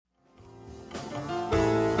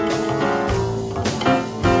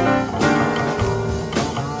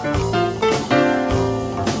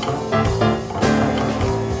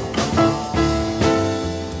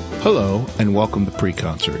Hello, and welcome to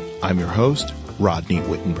Pre-Concert. I'm your host, Rodney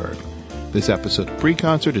Wittenberg. This episode of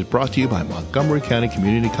Pre-Concert is brought to you by Montgomery County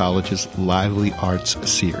Community College's Lively Arts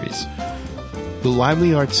Series. The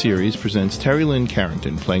Lively Arts Series presents Terry Lynn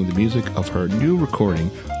Carrington playing the music of her new recording,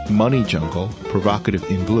 Money Jungle, Provocative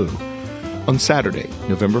in Blue, on Saturday,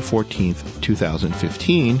 November 14th,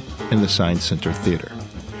 2015, in the Science Center Theater.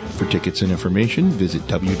 For tickets and information, visit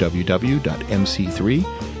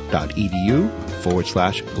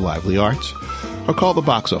www.mc3.edu/Lively Arts or call the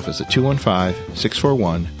box office at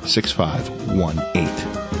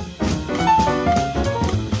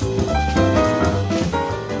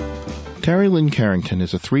 215-641-6518. Terry Lynn Carrington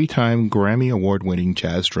is a 3-time Grammy Award-winning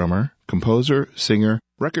jazz drummer, composer, singer,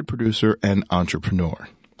 record producer, and entrepreneur.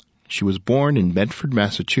 She was born in Medford,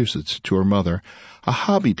 Massachusetts, to her mother, a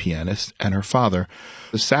hobby pianist, and her father,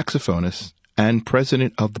 a saxophonist and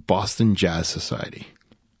president of the Boston Jazz Society.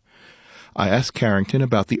 I asked Carrington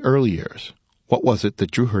about the early years. What was it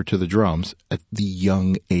that drew her to the drums at the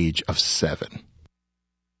young age of 7? I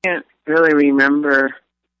can't really remember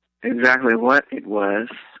exactly what it was,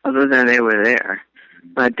 other than they were there.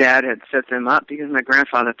 My dad had set them up because my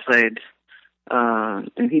grandfather played,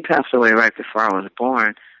 and he passed away right before I was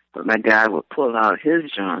born, but my dad would pull out his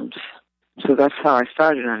drums. So that's how I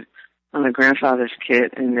started on my grandfather's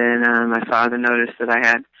kit, and then my father noticed that I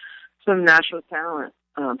had some natural talent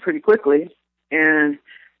pretty quickly, and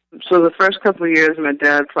so the first couple of years my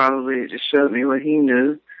dad probably just showed me what he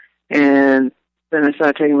knew, and then I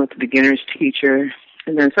started taking with the beginner's teacher,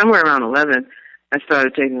 and then somewhere around 11 I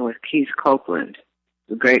started taking with Keith Copeland,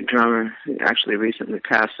 the great drummer who actually recently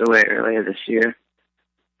passed away earlier this year.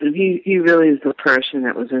 And he really is the person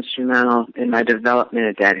that was instrumental in my development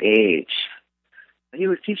at that age. He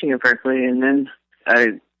was teaching at Berkeley, and then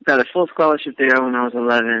I got a full scholarship there when I was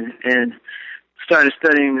 11 and started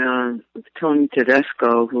studying with Tony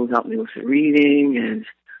Tedesco, who helped me with the reading and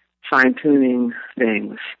fine-tuning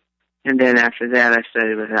things. And then after that, I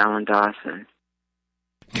studied with Alan Dawson.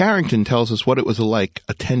 Carrington tells us what it was like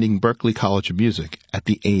attending Berklee College of Music at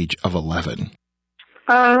the age of 11.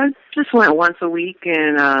 I just went once a week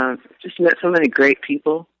and just met so many great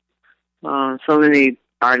people. So many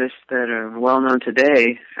artists that are well-known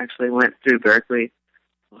today actually went through Berklee.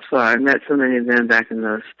 So I met so many of them back in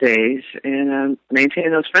those days and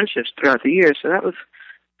maintained those friendships throughout the years. So that was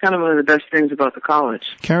kind of one of the best things about the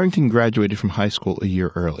college. Carrington graduated from high school a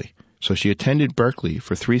year early, so she attended Berklee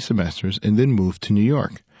for 3 semesters and then moved to New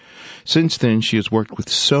York. Since then, she has worked with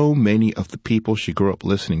so many of the people she grew up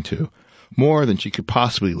listening to, more than she could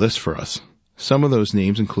possibly list for us. Some of those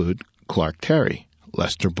names include Clark Terry,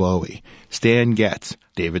 Lester Bowie, Stan Getz,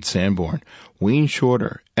 David Sanborn, Wayne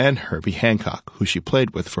Shorter, and Herbie Hancock, who she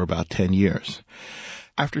played with for about 10 years.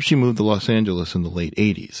 After she moved to Los Angeles in the late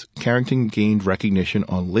 80s, Carrington gained recognition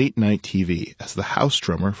on late-night TV as the house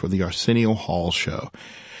drummer for the Arsenio Hall show,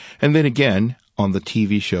 and then again on the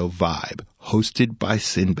TV show Vibe, hosted by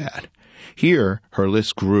Sinbad. Here, her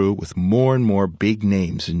list grew with more and more big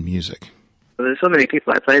names in music. There's so many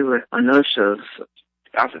people I played with on those shows.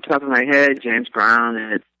 Off the top of my head, James Brown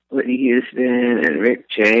and Whitney Houston and Rick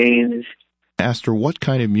James. I asked her what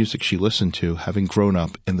kind of music she listened to, having grown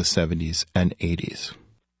up in the 70s and 80s.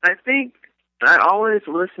 I think I always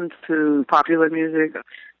listened to popular music.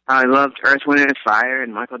 I loved Earth, Wind and Fire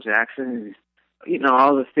and Michael Jackson, and,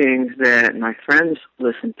 all the things that my friends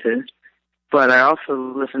listened to. But I also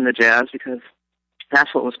listened to jazz because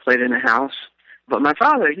that's what was played in the house. But my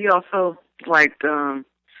father, he also liked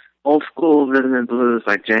old school rhythm and blues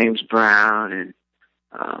like James Brown and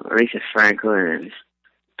Aretha Franklin and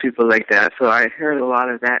people like that. So I heard a lot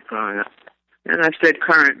of that growing up. And I stayed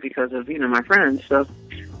current because of, my friends. So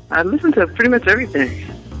I listened to pretty much everything.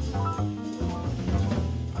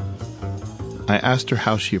 I asked her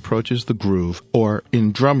how she approaches the groove, or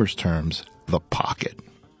in drummers' terms, the pocket.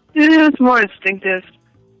 Yeah, it's more instinctive.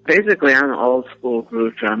 Basically, I'm an old school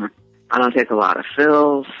groove drummer. I don't take a lot of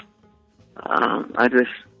fills. I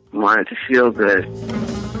just wanted to feel good.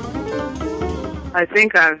 I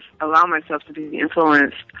think I've allowed myself to be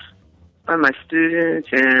influenced by my students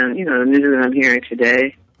and, the music that I'm hearing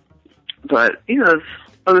today. But, there's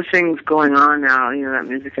other things going on now. That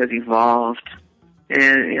music has evolved.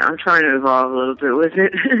 And, I'm trying to evolve a little bit with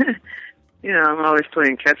it. I'm always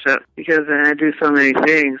playing catch-up because I do so many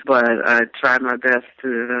things, but I try my best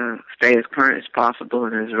to stay as current as possible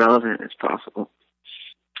and as relevant as possible.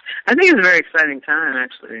 I think it's a very exciting time,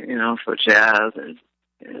 actually, for jazz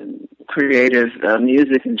and creative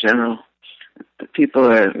music in general. People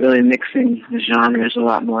are really mixing the genres a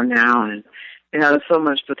lot more now, and it has so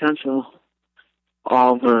much potential.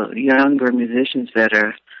 All the younger musicians that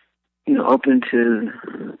are, open to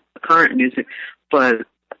current music, but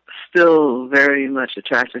still very much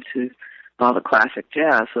attracted to all the classic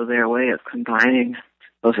jazz. So their way of combining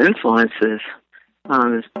those influences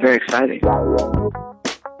is very exciting.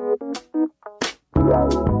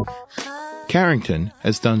 Carrington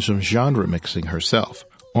has done some genre mixing herself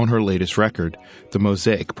on her latest record, The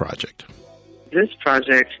Mosaic Project. This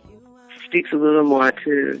project speaks a little more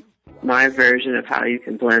to my version of how you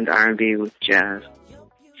can blend R&B with jazz.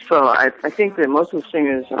 So I think that most of the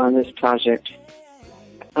singers on this project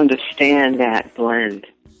understand that blend.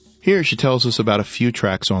 Here she tells us about a few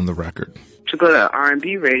tracks on the record. To go to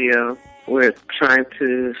R&B radio, we're trying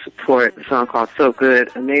to support a song called So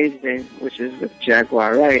Good, Amazing, which is with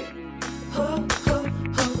Jaguar Wright.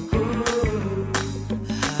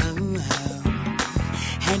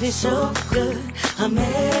 And it's so good,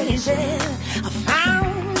 amazing, I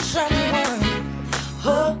found someone.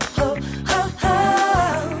 Oh, oh, oh,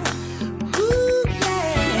 oh. Ooh,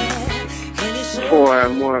 yeah. And it's so For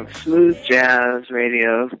more smooth jazz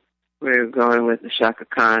radio, we're going with the Chaka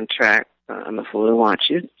Khan track, I'm a Fool to Want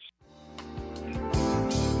You.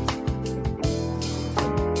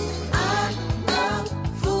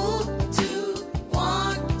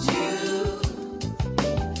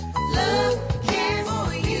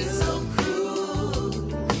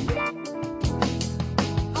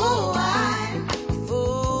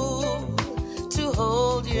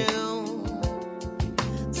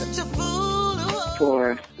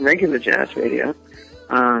 For regular jazz radio,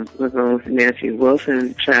 we're going with the Nancy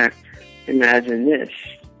Wilson track, Imagine This,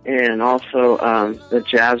 and also the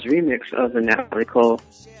jazz remix of the Natalie Cole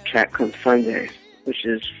track, Come Sunday, which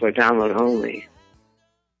is for download only.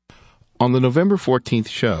 On the November 14th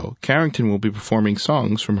show, Carrington will be performing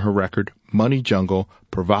songs from her record, Money Jungle,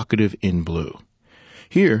 Provocative in Blue.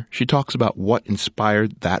 Here, she talks about what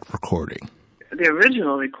inspired that recording. The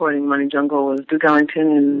original recording, Money Jungle, was Duke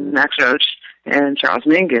Ellington and Max Roach and Charles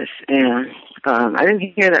Mingus, and I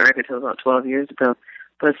didn't hear that record until about 12 years ago,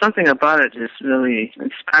 but something about it just really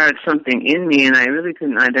inspired something in me, and I really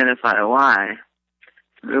couldn't identify why.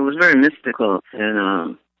 It was very mystical,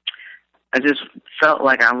 and I just felt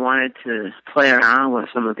like I wanted to play around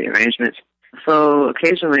with some of the arrangements. So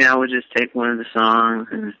occasionally I would just take one of the songs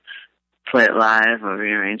and play it live or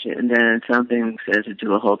rearrange it, and then something said to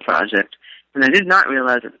do a whole project. And I did not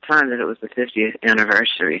realize at the time that it was the 50th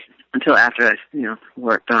anniversary until after I,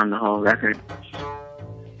 worked on the whole record.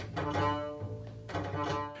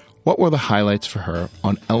 What were the highlights for her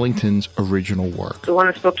on Ellington's original work? The one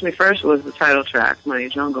that spoke to me first was the title track, Money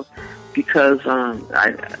Jungle, because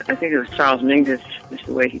I think it was Charles Mingus, just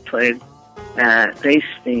the way he played that bass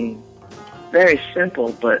theme. Very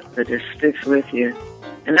simple, but that just sticks with you.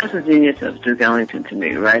 And that's the genius of Duke Ellington to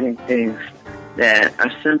me, writing things that are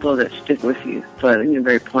simple, that stick with you, but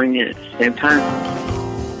very poignant at the same time.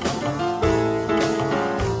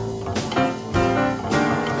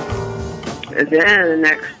 And then the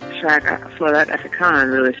next track, Chaka Khan,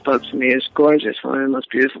 really spoke to me. It's gorgeous, one of the most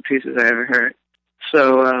beautiful pieces I ever heard.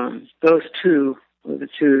 So those two were the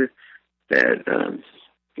two that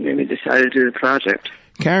made me decide to do the project.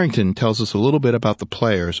 Carrington tells us a little bit about the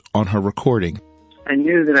players on her recording. I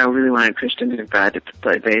knew that I really wanted Christian McBride to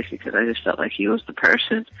play bass because I just felt like he was the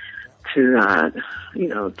person to,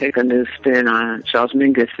 take a new spin on Charles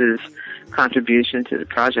Mingus's contribution to the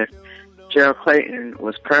project. Gerald Clayton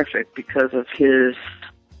was perfect because of his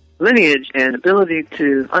lineage and ability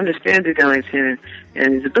to understand Duke Ellington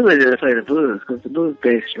and his ability to play the blues, because it's a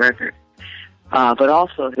blues-based record. But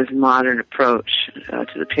also his modern approach to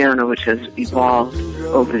the piano, which has evolved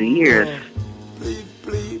over the years.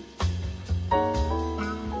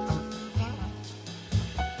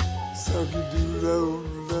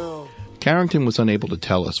 Carrington was unable to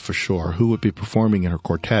tell us for sure who would be performing in her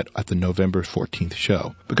quartet at the November 14th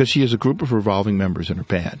show, because she has a group of revolving members in her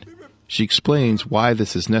band. She explains why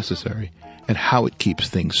this is necessary and how it keeps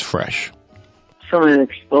things fresh. Some of the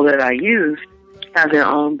people that I use have their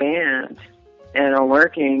own bands and are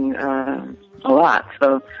working a lot,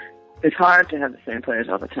 so it's hard to have the same players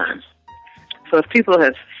all the time. So if people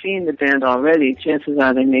have seen the band already, chances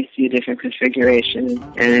are they may see a different configuration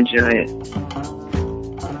and enjoy it.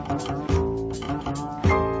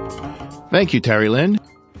 Thank you, Terry Lynn.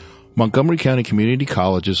 Montgomery County Community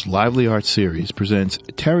College's Lively Arts Series presents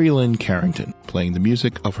Terry Lynn Carrington playing the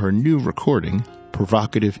music of her new recording,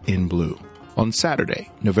 Provocative in Blue, on Saturday,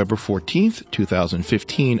 November 14th,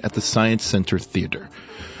 2015 at the Science Center Theater.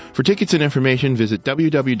 For tickets and information, visit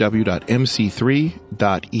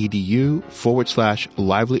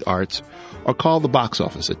www.mc3.edu/livelyarts or call the box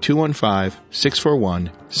office at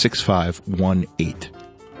 215-641-6518.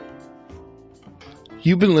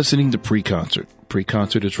 You've been listening to Pre-Concert,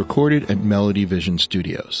 Pre-Concert is recorded at Melody Vision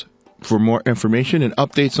Studios. For more information and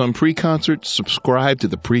updates on Pre-Concert, subscribe to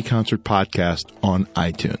the Pre-Concert podcast on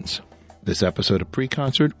iTunes. This episode of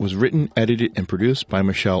Pre-Concert was written, edited, and produced by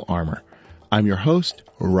Michelle Armour. I'm your host,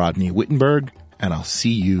 Rodney Wittenberg, and I'll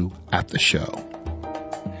see you at the show.